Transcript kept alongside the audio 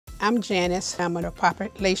I'm Janice. I'm a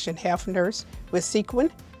population health nurse with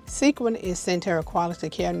SQCN. SQCN is Sentara Quality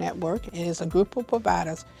Care Network, and it's a group of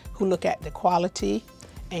providers who look at the quality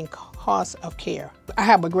and cost of care. I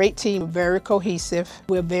have a great team, very cohesive.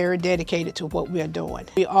 We're very dedicated to what we're doing.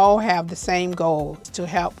 We all have the same goal to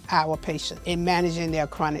help our patients in managing their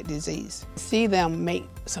chronic disease. See them make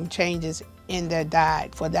some changes in their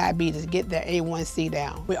diet for diabetes, get their A1C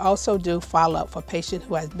down. We also do follow-up for patients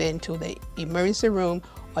who have been to the emergency room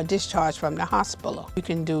or discharged from the hospital. You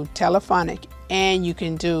can do telephonic and you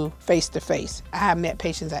can do face-to-face. I have met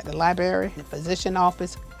patients at the library, the physician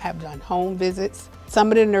office, I have done home visits. Some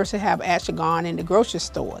of the nurses have actually gone into grocery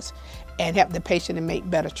stores and helped the patient to make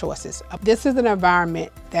better choices. This is an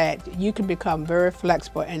environment that you can become very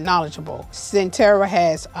flexible and knowledgeable. Sentara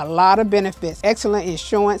has a lot of benefits, excellent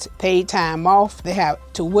insurance, paid time off. They have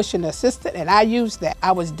tuition assistance, and I use that.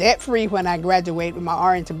 I was debt-free when I graduated with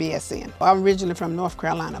my RN to BSN. I'm originally from North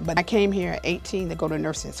Carolina, but I came here at 18 to go to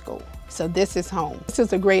nursing school. So this is home. This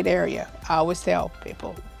is a great area. I always tell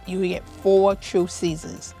people, you get 4 true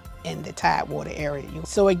seasons in the Tidewater area.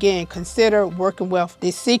 So again, consider working with the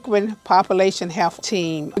SQCN Population Health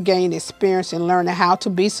Team. Gain experience in learning how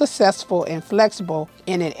to be successful and flexible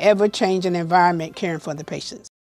in an ever-changing environment caring for the patients.